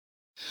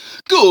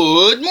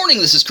Good morning,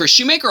 this is Kris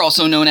Shoemaker,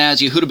 also known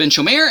as Yehudah ben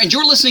Shomeyr, and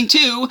you're listening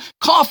to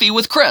Coffee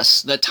with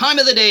Kris, the time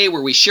of the day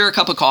where we share a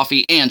cup of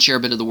coffee and share a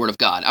bit of the Word of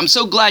God. I'm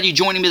so glad you're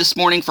joining me this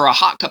morning for a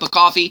hot cup of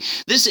coffee.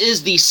 This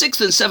is the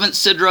 6th and 7th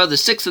Sidra, the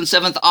 6th and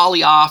 7th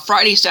Aliyah,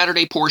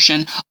 Friday-Saturday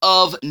portion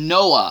of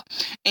Noah.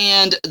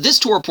 And this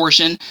Torah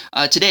portion,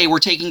 today we're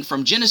taking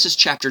from Genesis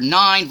chapter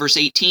 9, verse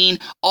 18,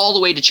 all the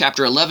way to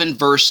chapter 11,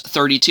 verse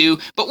 32,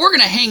 but we're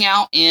going to hang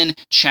out in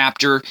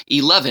chapter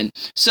 11.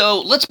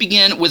 So let's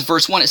begin with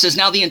verse 1. It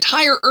says, "Now the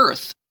entire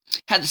earth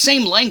had the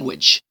same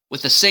language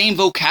with the same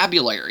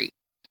vocabulary."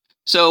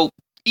 So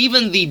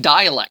even the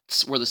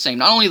dialects were the same.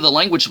 Not only the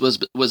language was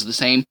the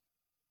same,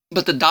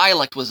 but the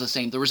dialect was the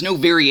same. There was no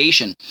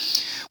variation.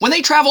 When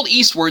they traveled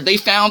eastward, they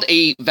found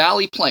a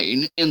valley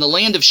plain in the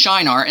land of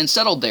Shinar and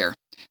settled there.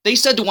 They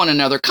said to one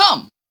another,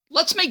 "Come,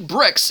 let's make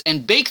bricks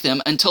and bake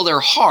them until they're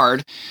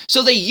hard."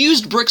 So they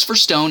used bricks for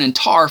stone and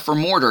tar for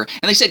mortar.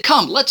 And they said,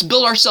 "Come, let's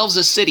build ourselves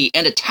a city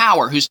and a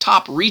tower whose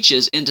top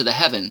reaches into the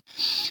heaven.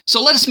 So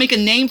let us make a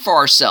name for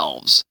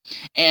ourselves,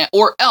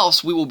 or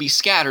else we will be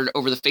scattered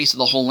over the face of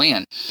the whole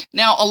land."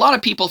 Now, a lot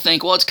of people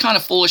think, well, it's kind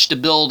of foolish to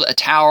build a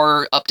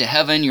tower up to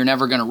heaven. You're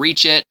never going to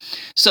reach it.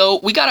 So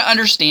we got to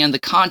understand the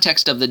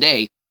context of the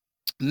day.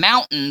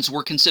 Mountains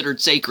were considered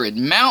sacred.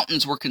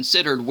 Mountains were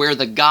considered where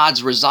the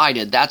gods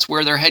resided. That's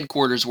where their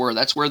headquarters were.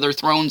 That's where their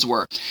thrones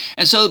were.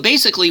 And so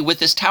basically with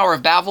this Tower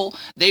of Babel,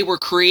 they were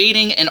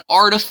creating an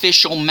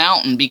artificial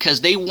mountain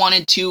because they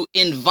wanted to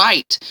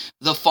invite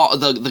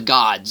the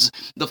gods,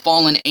 the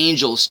fallen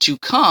angels, to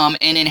come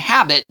and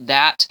inhabit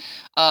that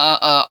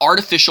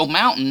artificial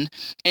mountain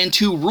and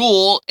to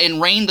rule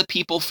and reign the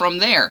people from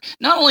there.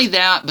 Not only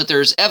that, but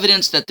there's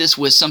evidence that this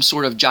was some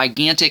sort of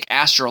gigantic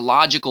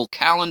astrological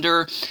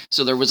calendar.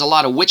 So there was a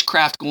lot of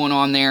witchcraft going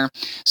on there.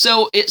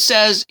 So it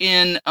says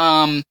in,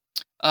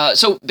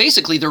 so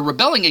basically they're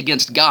rebelling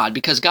against God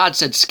because God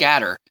said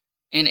scatter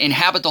and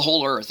inhabit the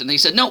whole earth. And they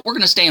said, no, we're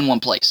going to stay in one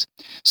place.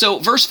 So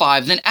verse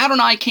 5, "Then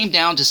Adonai came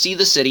down to see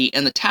the city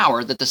and the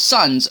tower that the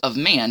sons of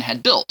man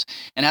had built.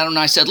 And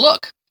Adonai said,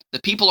 look,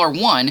 the people are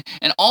one,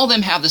 and all of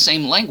them have the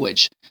same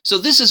language. So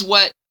this is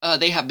what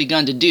they have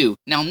begun to do.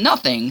 Now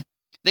nothing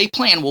they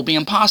plan will be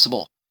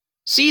impossible.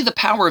 See the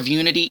power of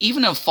unity,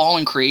 even of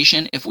fallen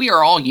creation. If we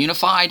are all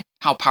unified,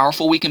 how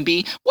powerful we can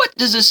be. What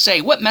does this say?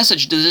 What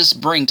message does this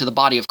bring to the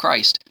body of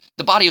Christ,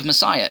 the body of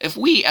Messiah? If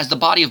we, as the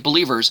body of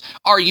believers,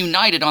 are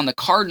united on the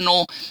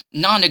cardinal,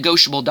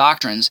 non-negotiable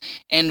doctrines,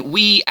 and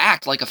we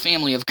act like a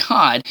family of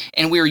God,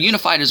 and we are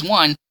unified as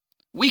one,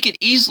 we could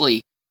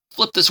easily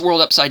flip this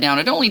world upside down.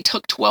 It only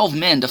took 12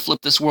 men to flip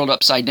this world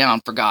upside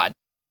down for God.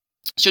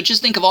 So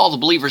just think of all the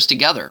believers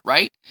together,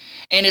 right?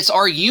 And it's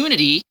our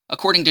unity,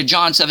 according to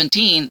John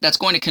 17, that's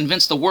going to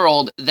convince the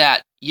world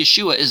that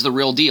Yeshua is the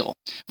real deal.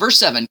 Verse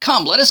 7,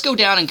 "Come, let us go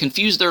down and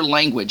confuse their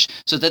language,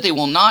 so that they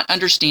will not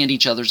understand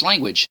each other's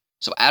language."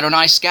 So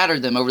Adonai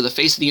scattered them over the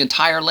face of the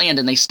entire land,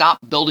 and they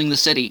stopped building the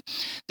city.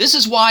 This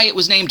is why it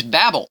was named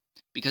Babel,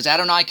 because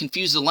Adonai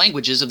confused the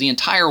languages of the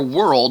entire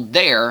world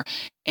there,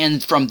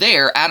 and from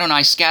there,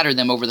 Adonai scattered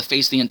them over the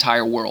face of the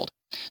entire world.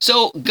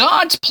 So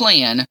God's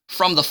plan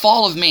from the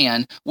fall of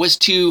man was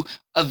to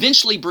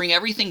eventually bring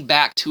everything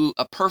back to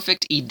a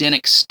perfect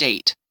Edenic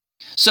state.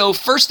 So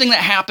first thing that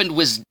happened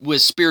was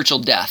spiritual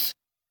death.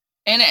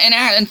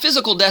 And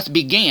physical death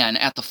began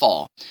at the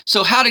fall.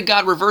 So how did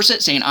God reverse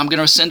it? Saying, I'm going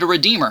to send a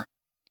Redeemer,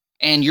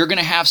 and you're going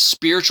to have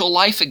spiritual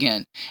life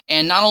again.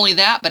 And not only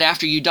that, but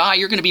after you die,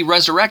 you're going to be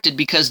resurrected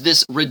because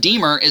this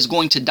Redeemer is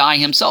going to die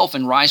himself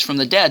and rise from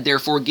the dead,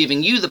 therefore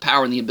giving you the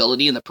power and the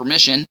ability and the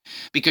permission,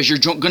 because you're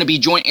going to be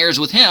joint heirs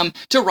with him,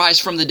 to rise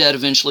from the dead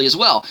eventually as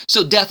well.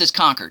 So death is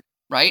conquered,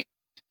 right?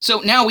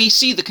 So now we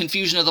see the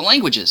confusion of the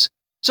languages.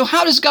 So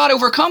how does God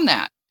overcome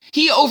that?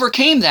 He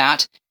overcame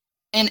that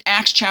in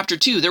Acts chapter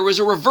 2. There was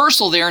a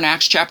reversal there in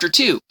Acts chapter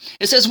 2.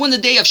 It says, when the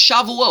day of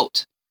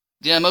Shavuot,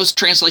 most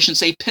translations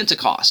say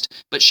Pentecost,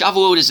 but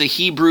Shavuot is a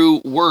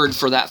Hebrew word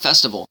for that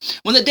festival.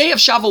 When the day of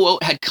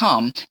Shavuot had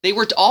come, they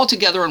were all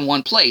together in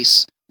one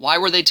place. Why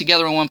were they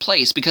together in one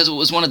place? Because it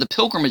was one of the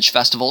pilgrimage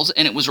festivals,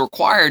 and it was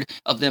required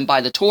of them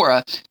by the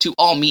Torah to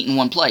all meet in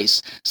one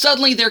place.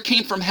 Suddenly there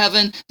came from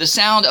heaven the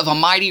sound of a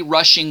mighty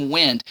rushing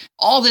wind.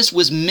 All this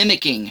was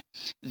mimicking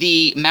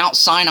the Mount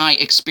Sinai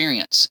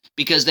experience,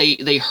 because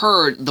they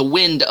heard the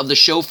wind of the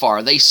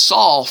shofar. They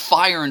saw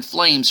fire and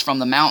flames from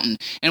the mountain.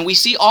 And we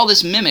see all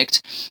this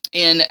mimicked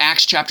in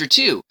Acts chapter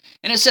 2.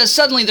 And it says,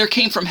 suddenly there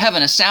came from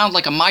heaven a sound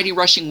like a mighty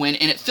rushing wind,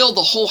 and it filled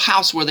the whole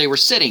house where they were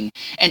sitting.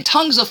 And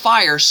tongues of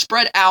fire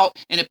spread out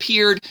and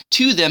appeared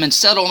to them and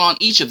settled on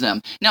each of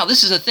them. Now,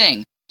 this is a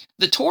thing.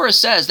 The Torah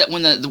says that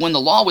when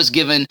the law was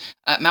given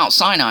at Mount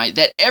Sinai,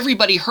 that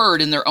everybody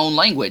heard in their own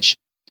language.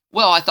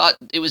 Well, I thought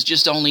it was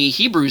just only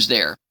Hebrews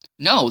there.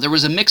 No, there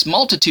was a mixed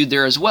multitude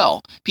there as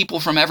well.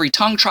 People from every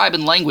tongue, tribe,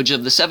 and language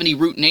of the 70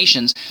 root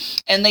nations.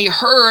 And they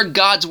heard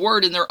God's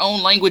word in their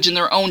own language, in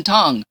their own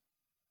tongue.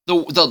 The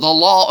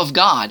law of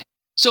God.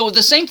 So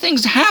the same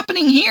thing's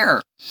happening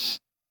here.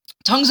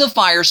 Tongues of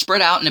fire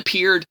spread out and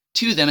appeared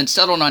to them and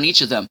settled on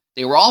each of them.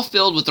 They were all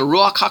filled with the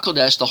Ruach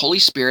HaKodesh, the Holy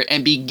Spirit,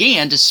 and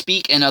began to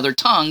speak in other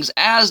tongues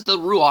as the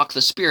Ruach,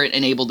 the Spirit,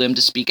 enabled them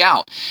to speak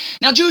out.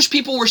 Now, Jewish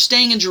people were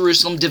staying in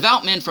Jerusalem,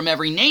 devout men from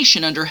every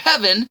nation under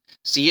heaven.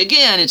 See,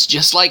 again, it's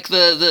just like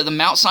the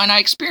Mount Sinai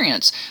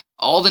experience.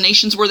 All the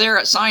nations were there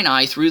at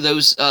Sinai through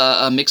those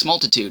mixed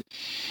multitude.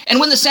 And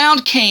when the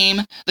sound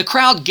came, the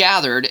crowd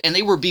gathered, and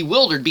they were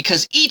bewildered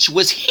because each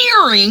was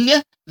hearing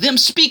them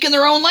speak in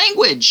their own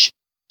language.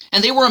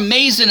 And they were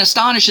amazed and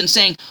astonished and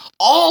saying,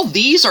 all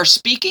these are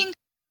speaking?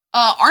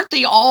 Aren't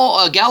they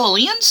all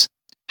Galileans?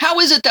 How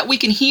is it that we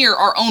can hear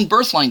our own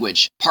birth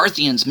language?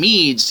 Parthians,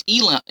 Medes,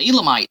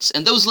 Elamites,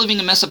 and those living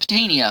in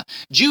Mesopotamia,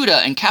 Judah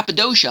and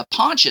Cappadocia,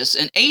 Pontus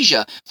and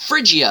Asia,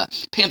 Phrygia,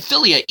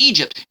 Pamphylia,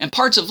 Egypt, and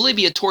parts of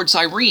Libya toward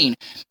Cyrene,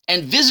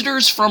 and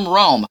visitors from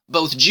Rome,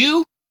 both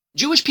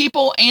Jewish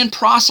people and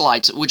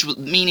proselytes, which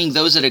meaning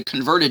those that had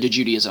converted to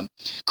Judaism,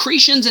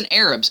 Cretians and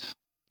Arabs.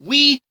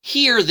 We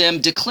hear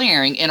them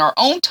declaring in our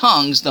own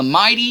tongues the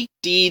mighty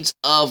deeds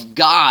of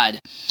God.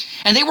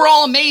 And they were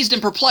all amazed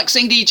and perplexed,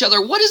 saying to each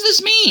other, what does this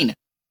mean?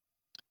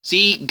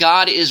 See,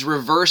 God is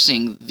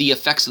reversing the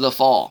effects of the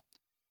fall.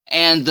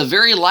 And the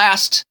very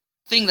last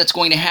thing that's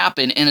going to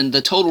happen in the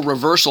total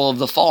reversal of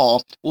the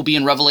fall will be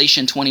in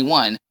Revelation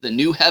 21, the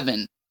new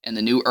heaven and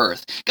the new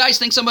earth. Guys,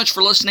 thanks so much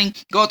for listening.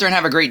 Go out there and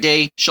have a great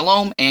day.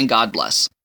 Shalom and God bless.